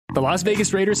The Las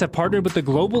Vegas Raiders have partnered with the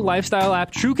global lifestyle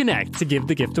app TrueConnect to give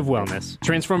the gift of wellness.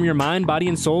 Transform your mind, body,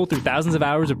 and soul through thousands of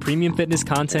hours of premium fitness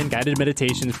content, guided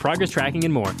meditations, progress tracking,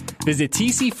 and more. Visit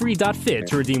tcfree.fit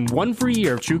to redeem 1 free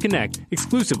year of TrueConnect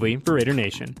exclusively for Raider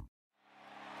Nation.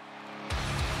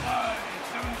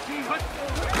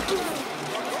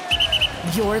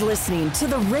 You're listening to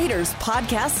the Raiders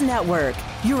Podcast Network,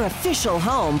 your official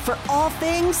home for all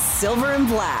things silver and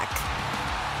black.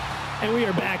 And we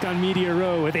are back on Media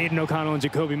Row with Aidan O'Connell and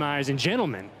Jakobi Meyers. And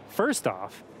gentlemen, first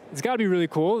off, it's got to be really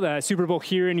cool. The Super Bowl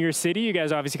here in your city. You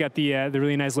guys obviously got the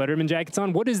really nice Letterman jackets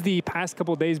on. What has the past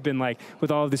couple of days been like with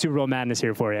all of the Super Bowl madness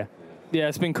here for you? Yeah,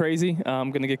 it's been crazy.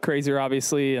 Going to get crazier,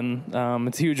 obviously, and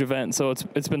it's a huge event. So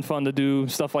it's been fun to do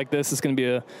stuff like this. It's going to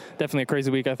be definitely a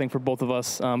crazy week, I think, for both of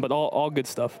us. But all good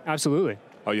stuff. Absolutely.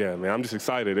 Oh yeah, man. I'm just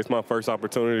excited. It's my first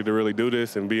opportunity to really do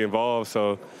this and be involved.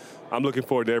 So I'm looking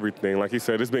forward to everything. Like you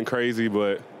said, it's been crazy,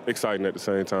 but exciting at the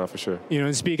same time for sure. You know,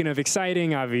 and speaking of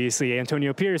exciting, obviously,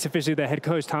 Antonio Pierce, officially the head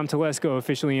coach, Tom Telesco,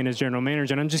 officially in as general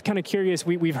manager. And I'm just kind of curious,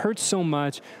 we've heard so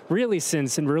much really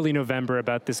since in early November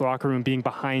about this locker room being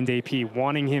behind AP,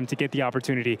 wanting him to get the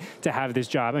opportunity to have this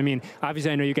job. I mean,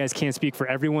 obviously, I know you guys can't speak for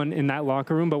everyone in that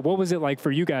locker room, but what was it like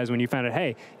for you guys when you found out,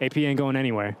 hey, AP ain't going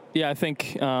anywhere? Yeah, I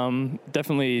think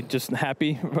definitely just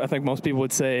happy, I think most people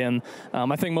would say. And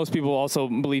I think most people also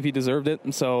believe he deserved it.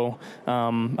 And so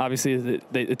obviously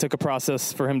it took a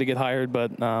process for him to get hired,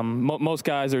 but most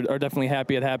guys are definitely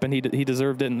happy it happened. He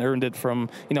deserved it and earned it from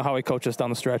how he coached us down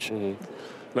the stretch. Mm-hmm.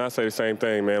 And I say the same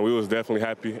thing, man. We was definitely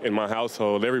happy in my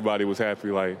household. Everybody was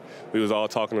happy. Like, we was all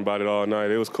talking about it all night.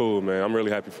 It was cool, man. I'm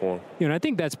really happy for him. You know, I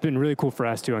think that's been really cool for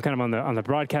us too. Kind of on the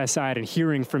broadcast side and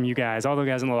hearing from you guys, all the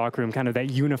guys in the locker room, kind of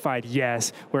that unified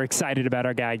yes. We're excited about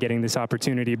our guy getting this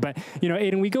opportunity. But you know,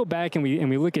 Aidan, we go back and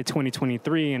we look at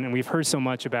 2023, and we've heard so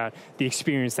much about the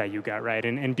experience that you got, right,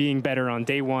 and being better on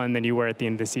day one than you were at the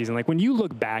end of the season. Like when you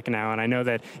look back now, and I know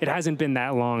that it hasn't been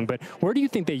that long, but where do you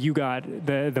think that you got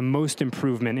the most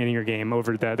improvement in your game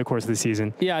over the course of the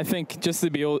season? Yeah, I think just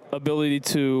the ability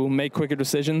to make quicker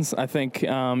decisions. I think,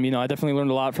 I definitely learned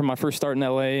a lot from my first start in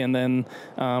LA. And then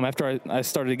after I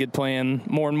started to get playing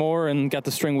more and more and got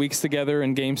to string weeks together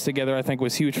and games together, I think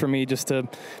was huge for me just to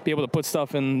be able to put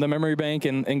stuff in the memory bank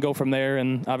and go from there.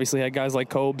 And obviously had guys like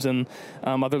Cobes and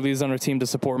other leaders on our team to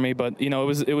support me. But,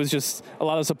 it was just a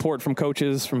lot of support from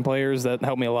coaches, from players that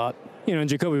helped me a lot. You know,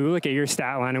 Jakobi, we look at your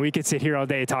stat line, and we could sit here all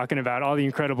day talking about all the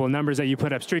incredible numbers that you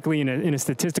put up strictly in a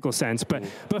statistical sense. But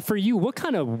for you, what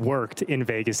kind of worked in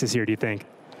Vegas this year, do you think?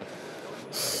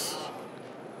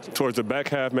 Towards the back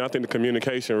half, man, I think the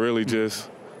communication really just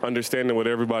understanding what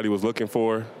everybody was looking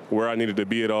for, where I needed to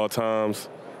be at all times.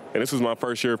 And this was my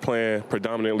first year playing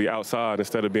predominantly outside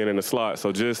instead of being in the slot.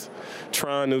 So just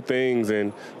trying new things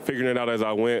and figuring it out as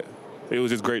I went. It was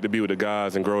just great to be with the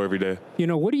guys and grow every day. You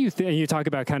know, what do you think? You talk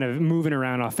about kind of moving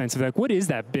around offensively. Like, what is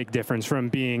that big difference from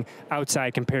being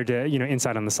outside compared to,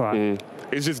 inside on the slot?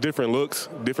 It's just different looks,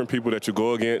 different people that you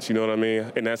go against, you know what I mean?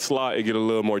 In that slot, it get a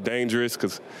little more dangerous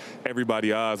because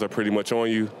everybody's eyes are pretty much on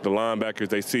you. The linebackers,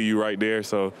 they see you right there.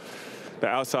 So the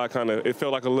outside it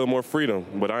felt like a little more freedom,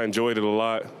 but I enjoyed it a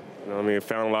lot. You know what I mean?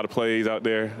 Found a lot of plays out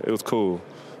there. It was cool.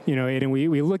 You know, Aidan,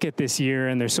 we look at this year,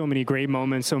 and there's so many great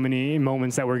moments, so many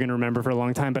moments that we're going to remember for a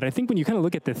long time. But I think when you kind of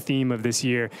look at the theme of this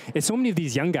year, it's so many of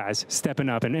these young guys stepping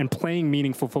up and playing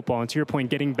meaningful football. And to your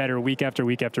point, getting better week after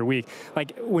week after week.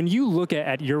 Like, when you look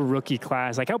at your rookie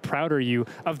class, like, how proud are you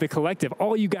of the collective,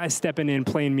 all you guys stepping in,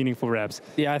 playing meaningful reps?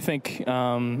 Yeah, I think,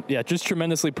 just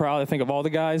tremendously proud, I think, of all the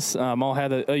guys. All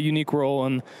had a unique role,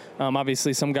 and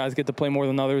obviously some guys get to play more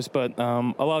than others. But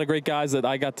a lot of great guys that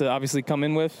I got to obviously come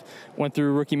in with, went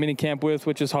through rookie mini camp with,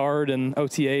 which is hard, and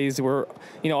OTAs where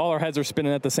all our heads are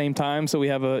spinning at the same time. So we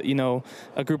have a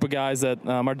group of guys that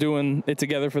are doing it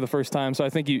together for the first time. So I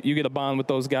think you get a bond with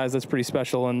those guys that's pretty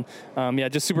special. And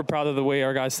just super proud of the way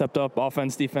our guys stepped up,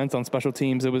 offense, defense, on special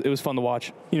teams. It was fun to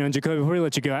watch. And Jakobi, before we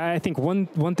let you go, I think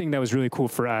one thing that was really cool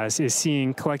for us is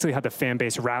seeing collectively how the fan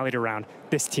base rallied around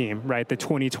this team, right? The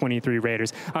 2023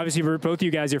 Raiders. Obviously, for both of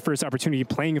you guys, your first opportunity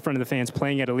playing in front of the fans,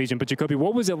 playing at Allegiant. But Jakobi,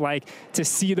 what was it like to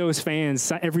see those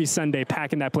fans every Sunday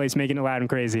packing that place, making it loud and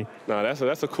crazy? No,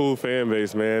 that's a cool fan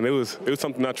base, man. It was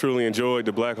something I truly enjoyed.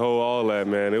 The black hole, all that,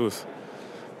 man.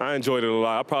 I enjoyed it a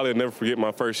lot. I'll probably never forget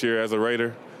my first year as a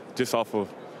Raider, just off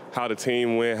of how the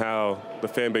team went, how the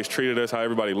fan base treated us, how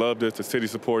everybody loved us, the city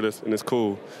supported us, and it's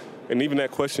cool. And even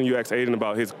that question you asked Aidan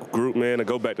about his group, man, to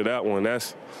go back to that one,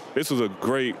 this was a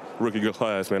great rookie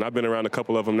class, man. I've been around a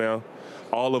couple of them now.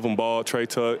 All of them ball, Trey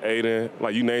Tuck, Aidan,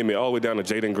 like you name it, all the way down to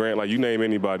Jaden Grant, like you name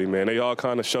anybody, man. They all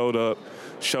kind of showed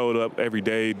up every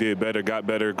day, did better, got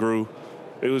better, grew.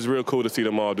 it was real cool to see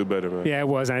them all do better, man. Yeah, it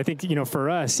was. And I think, for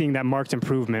us, seeing that marked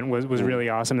improvement was really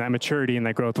awesome. That maturity and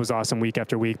that growth was awesome week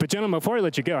after week. But, gentlemen, before I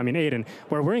let you go, Aidan,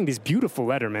 we're wearing these beautiful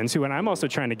Lettermans, and I'm also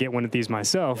trying to get one of these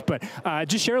myself. But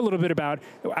just share a little bit about,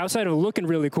 outside of looking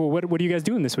really cool, what are you guys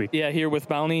doing this week? Yeah, here with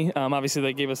Bounty. Obviously,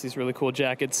 they gave us these really cool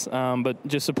jackets. But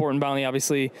just supporting Bounty,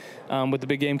 obviously, with the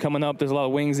big game coming up, there's a lot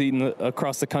of wings eaten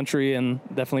across the country, and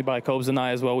definitely by Cobes and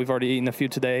I as well. We've already eaten a few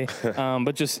today.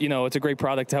 But just, it's a great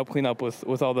product to help clean up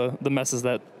with all the messes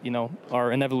that,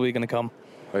 are inevitably going to come.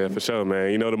 Oh, yeah, for sure,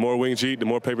 man. The more wings you eat, the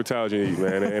more paper towels you eat,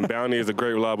 man. And Bounty is a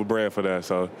great, reliable brand for that.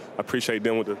 So I appreciate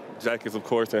them with the jackets, of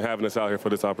course, and having us out here for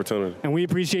this opportunity. And we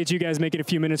appreciate you guys making a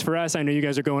few minutes for us. I know you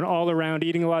guys are going all around,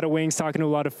 eating a lot of wings, talking to a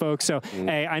lot of folks. So,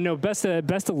 hey, I know best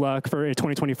of luck for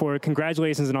 2024.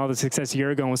 Congratulations on all the success a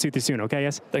year ago, and we'll see you soon, okay,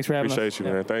 yes? Thanks for having us. Appreciate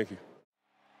you, man. Thank you.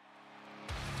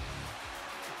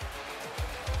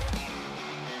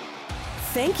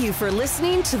 Thank you for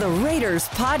listening to the Raiders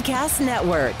Podcast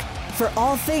Network. For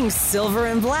all things silver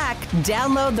and black,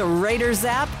 download the Raiders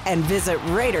app and visit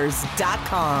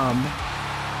Raiders.com.